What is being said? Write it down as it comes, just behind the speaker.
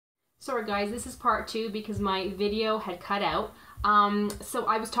Sorry guys, this is part 2 because my video had cut out. So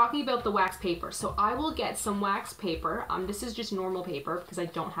I was talking about the wax paper. So I will get some wax paper. This is just normal paper because I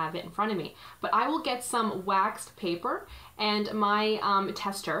don't have it in front of me. But I will get some waxed paper and my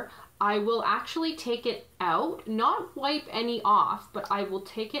tester. I will actually take it out, not wipe any off, but I will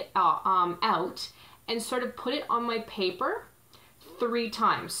take it out and sort of put it on my paper 3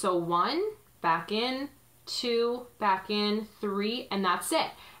 times. So 1, back in, 2, back in, 3, and that's it.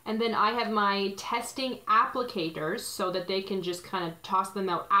 And then I have my testing applicators so that they can just kind of toss them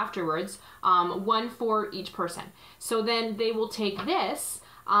out afterwards, 1 for each person. So then they will take this,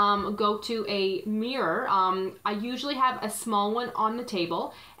 go to a mirror. I usually have a small one on the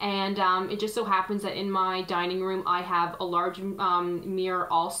table, and it just so happens that in my dining room I have a large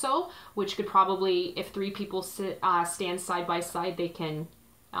mirror also, which could probably, if 3 people stand side by side, they can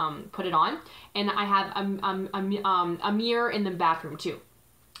put it on. And I have a mirror in the bathroom too.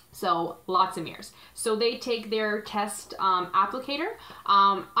 So lots of mirrors. So they take their test applicator.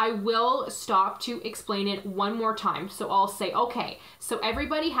 I will stop to explain it one more time. So I'll say, okay, so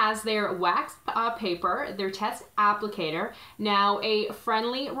everybody has their wax paper, their test applicator. Now a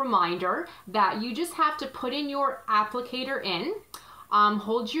friendly reminder that you just have to put in your applicator in,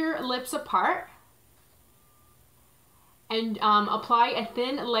 hold your lips apart, and apply a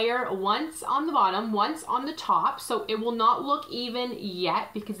thin layer once on the bottom, once on the top, so it will not look even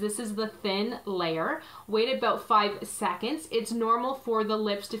yet because this is the thin layer. Wait about 5 seconds. It's normal for the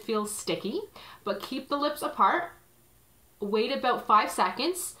lips to feel sticky, but keep the lips apart. Wait about 5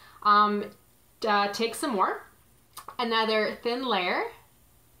 seconds. Take some more. Another thin layer.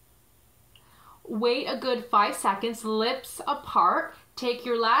 Wait a good 5 seconds, lips apart. Take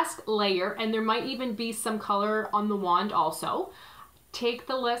your last layer, and there might even be some color on the wand also. Take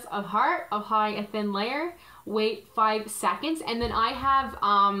the lips apart, apply a thin layer, wait 5 seconds, and then I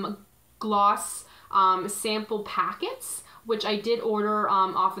have gloss sample packets, which I did order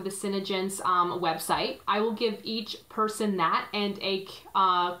off of the Synogen's website. I will give each person that and a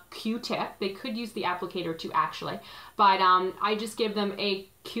Q-tip. They could use the applicator too, actually, but I just give them a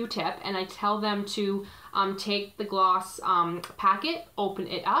Q-tip and I tell them to take the gloss packet, open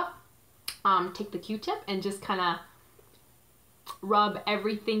it up, take the Q-tip and just kind of rub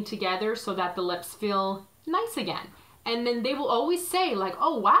everything together so that the lips feel nice again. And then they will always say like,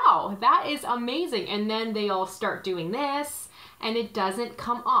 oh wow, that is amazing. And then they all start doing this and it doesn't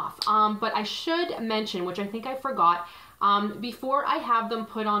come off. But I should mention, which I think I forgot, before I have them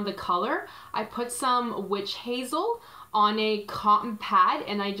put on the color, I put some witch hazel on a cotton pad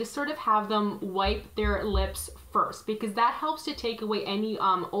and I just sort of have them wipe their lips first because that helps to take away any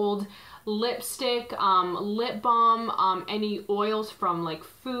old lipstick, lip balm, any oils from like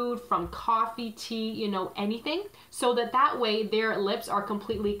food, from coffee, tea, you know, anything, so that way their lips are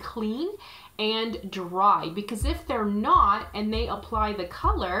completely clean and dry, because if they're not and they apply the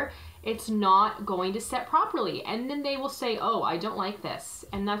color, it's not going to set properly and then they will say, oh, I don't like this,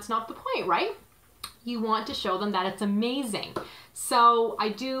 and that's not the point, right? You want to show them that it's amazing. So I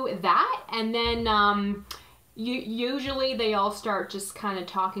do that, and then usually they all start just kind of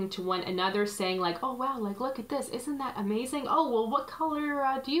talking to one another, saying like, oh wow, like look at this, isn't that amazing? Oh well, what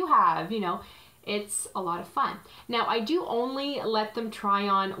color do you have? You know, it's a lot of fun. Now I do only let them try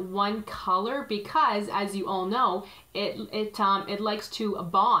on one color because, as you all know, it likes to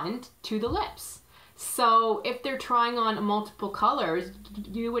bond to the lips. So if they're trying on multiple colors,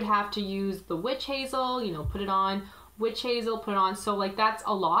 you would have to use the witch hazel, you know, put it on, witch hazel, put it on. So like that's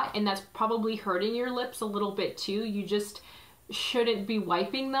a lot, and that's probably hurting your lips a little bit too. You just shouldn't be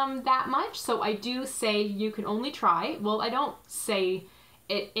wiping them that much. So I do say you can only try. Well, I don't say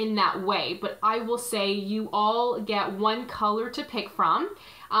it in that way, but I will say you all get one color to pick from.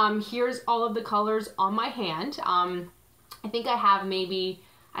 Here's all of the colors on my hand. I think I have maybe,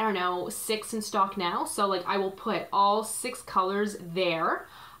 I don't know, 6 in stock now. So like I will put all 6 colors there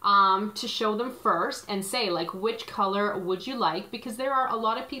to show them first and say like, which color would you like? Because there are a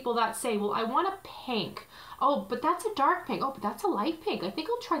lot of people that say, well, I want a pink. Oh, but that's a dark pink. Oh, but that's a light pink. I think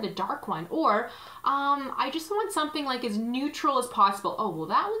I'll try the dark one. Or I just want something like as neutral as possible. Oh, well,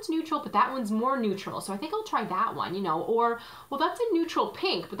 that one's neutral, but that one's more neutral. So I think I'll try that one, you know. Or, well, that's a neutral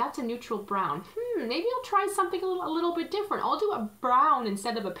pink, but that's a neutral brown. Maybe I'll try something a little bit different. I'll do a brown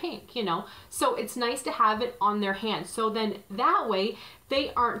instead of a pink, you know. So it's nice to have it on their hand. So then that way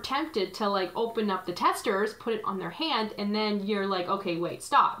they aren't tempted to like open up the testers, put it on their hand, and then you're like, okay, wait,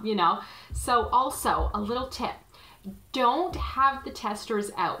 stop, you know. So also a little tip, don't have the testers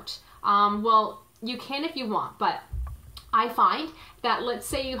out. Well, you can if you want, but I find that let's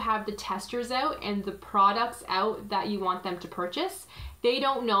say you have the testers out and the products out that you want them to purchase, they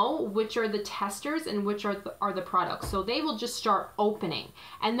don't know which are the testers and which are the products. So they will just start opening.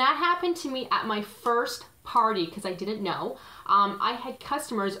 And that happened to me at my first party because I didn't know. I had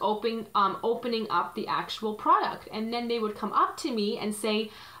customers opening up the actual product, and then they would come up to me and say,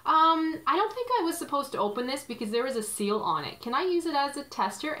 I don't think I was supposed to open this because there was a seal on it. Can I use it as a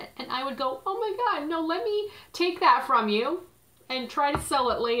tester? And I would go, oh my God, no, let me take that from you and try to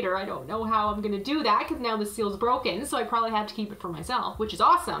sell it later. I don't know how I'm going to do that because now the seal's broken, so I probably have to keep it for myself, which is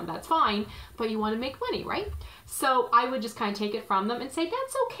awesome. That's fine, but you want to make money, right? So I would just kind of take it from them and say,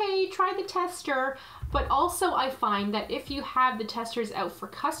 that's okay, try the tester. But also I find that if you have the testers out for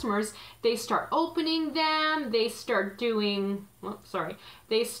customers, they start opening them, they start doing,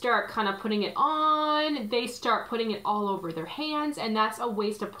 they start kind of putting it on, they start putting it all over their hands, and that's a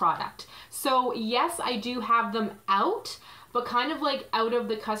waste of product. So yes, I do have them out, but kind of like out of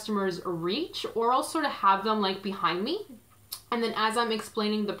the customer's reach, or I'll sort of have them like behind me. And then as I'm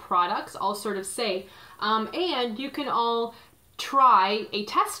explaining the products, I'll sort of say, and you can all try a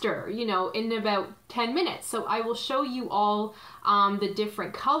tester, you know, in about 10 minutes. So I will show you all the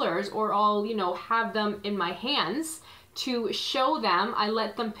different colors, or I'll, you know, have them in my hands to show them. I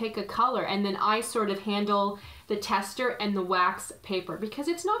let them pick a color, and then I sort of handle the tester and the wax paper because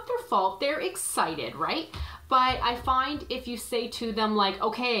it's not their fault. They're excited, right? But I find if you say to them like,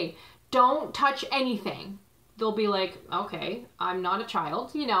 okay, don't touch anything, they'll be like, okay, I'm not a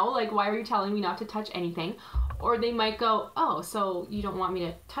child, you know, like, why are you telling me not to touch anything? Or they might go, oh, so you don't want me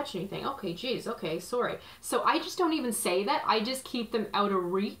to touch anything? Okay, geez, okay, sorry. So I just don't even say that. I just keep them out of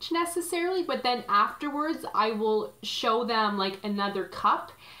reach necessarily, but then afterwards I will show them like another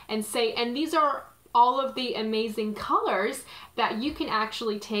cup and say, and these are all of the amazing colors that you can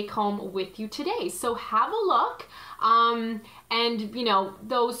actually take home with you today. So have a look. And you know,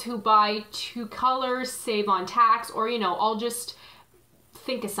 those who buy 2 colors save on tax, or, you know, I'll just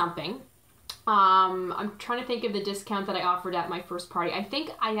think of something. I'm trying to think of the discount that I offered at my first party. I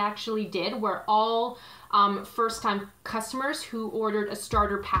think I actually did, where all first-time customers who ordered a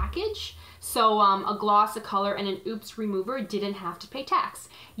starter package, so a gloss, a color, and an oops remover, didn't have to pay tax.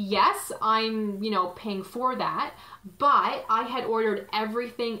 Yes, I'm, you know, paying for that, but I had ordered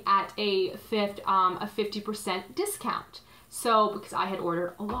everything at a 50% discount. So, because I had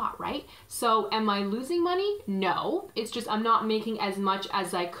ordered a lot, right? So, am I losing money? No. It's just I'm not making as much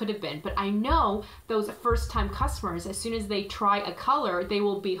as I could have been. But I know those first-time customers, as soon as they try a color, they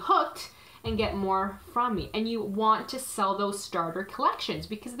will be hooked and get more from me. And you want to sell those starter collections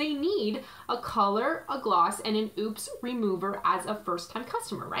because they need a color, a gloss, and an oops remover as a first-time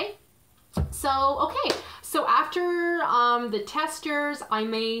customer, right? So, okay, so after the testers, I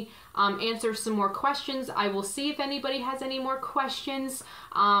may answer some more questions. I will see if anybody has any more questions.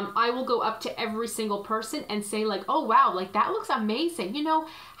 I will go up to every single person and say like, oh wow, like that looks amazing. You know,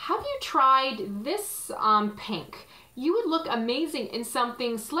 have you tried this pink? You would look amazing in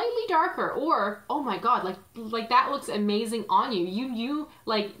something slightly darker, or oh my God, like that looks amazing on you. You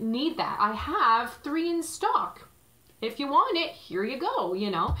like need that. I have 3 in stock. If you want it, here you go, you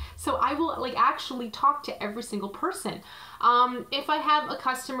know? So I will like actually talk to every single person. If I have a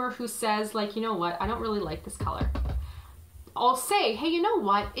customer who says like, you know what, I don't really like this color, I'll say, hey, you know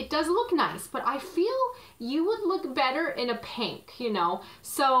what, it does look nice, but I feel you would look better in a pink, you know?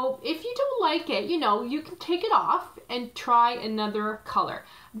 So if you don't like it, you know, you can take it off and try another color.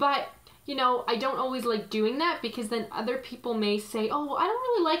 But you know, I don't always like doing that because then other people may say, oh, well, I don't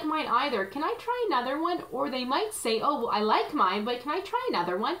really like mine either. Can I try another one? Or they might say, oh, well, I like mine, but can I try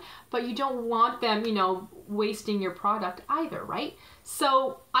another one? But you don't want them, you know, wasting your product either, right?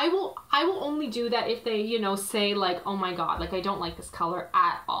 So I will only do that if they, you know, say like, oh my God, like I don't like this color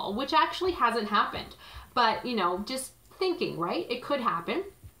at all, which actually hasn't happened. But, you know, just thinking, right? It could happen.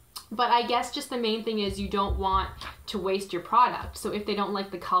 But I guess just the main thing is you don't want to waste your product. So if they don't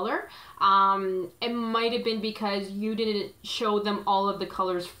like the color, it might have been because you didn't show them all of the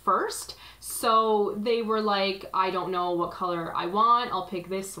colors first. So they were like, I don't know what color I want, I'll pick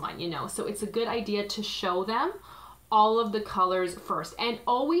this one, you know. So it's a good idea to show them all of the colors first. And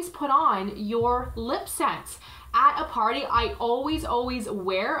always put on your LipSense. At a party, I always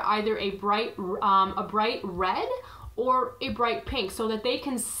wear either a bright red or a bright pink so that they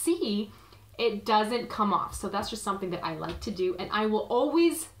can see it doesn't come off. So that's just something that I like to do. And I will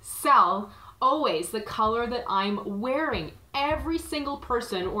always sell, the color that I'm wearing. Every single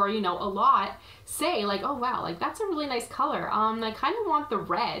person, or you know, a lot, say like, oh wow, like that's a really nice color. I kind of want the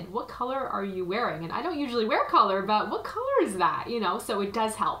red. What color are you wearing? And I don't usually wear color, but what color is that? You know, so it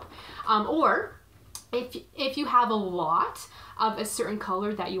does help. Or if you have a lot of a certain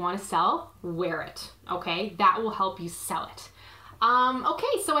color that you want to sell, wear it, okay? That will help you sell it.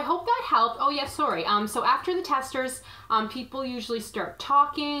 Okay, so I hope that helped. Oh yeah, sorry. So after the testers, people usually start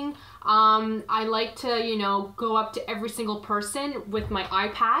talking. I like to, you know, go up to every single person with my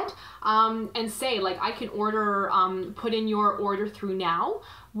iPad and say, like, I can order, put in your order through now.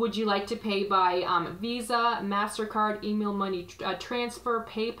 Would you like to pay by Visa, MasterCard, email money transfer,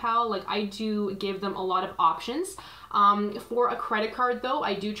 PayPal? Like, I do give them a lot of options. For a credit card though,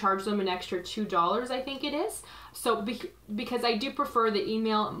 I do charge them an extra $2, I think it is. So because I do prefer the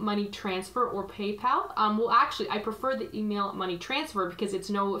email money transfer or PayPal. Well, actually, I prefer the email money transfer because it's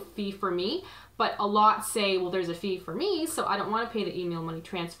no fee for me. But a lot say, well, there's a fee for me, so I don't want to pay the email money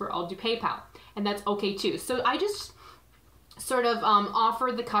transfer. I'll do PayPal, and that's okay too. So I just sort of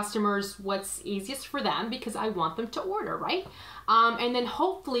offer the customers what's easiest for them because I want them to order, right? And then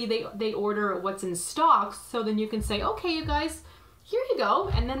hopefully they order what's in stock, so then you can say, okay, you guys, here you go,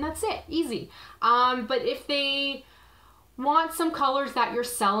 and then that's it, easy. But if they want some colors that you're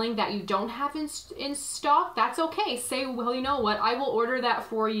selling that you don't have in stock, that's okay. Say, well, you know what, I will order that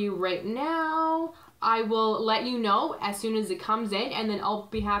for you right now. I will let you know as soon as it comes in, and then I'll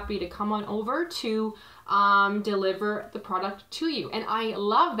be happy to come on over to deliver the product to you. And I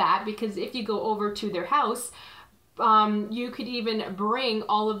love that because if you go over to their house, you could even bring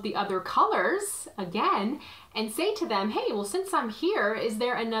all of the other colors again and say to them, hey, well, since I'm here, is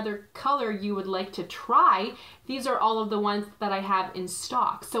there another color you would like to try? These are all of the ones that I have in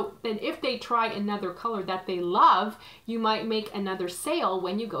stock. So then if they try another color that they love, you might make another sale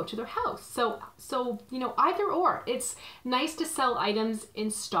when you go to their house. So you know, either or. It's nice to sell items in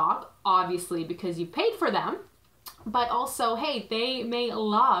stock, obviously, because you paid for them. But also, hey, they may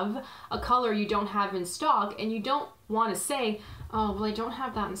love a color you don't have in stock, and you don't want to say, oh, well, I don't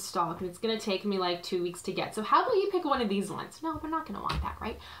have that in stock, and it's going to take me like 2 weeks to get. So how about you pick one of these ones? No, we're not going to want that,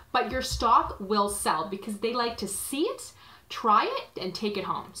 right? But your stock will sell because they like to see it, try it, and take it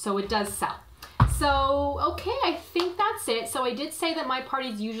home. So it does sell. So, okay, I think that's it. So I did say that my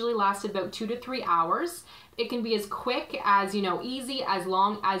parties usually last about 2 to 3 hours. It can be as quick as, you know, easy, as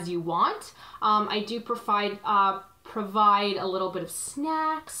long as you want. I do provide a little bit of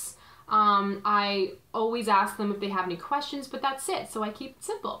snacks. I always ask them if they have any questions, but that's it. So I keep it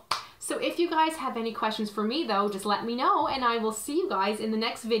simple. So if you guys have any questions for me though, just let me know, and I will see you guys in the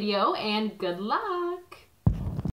next video, and good luck.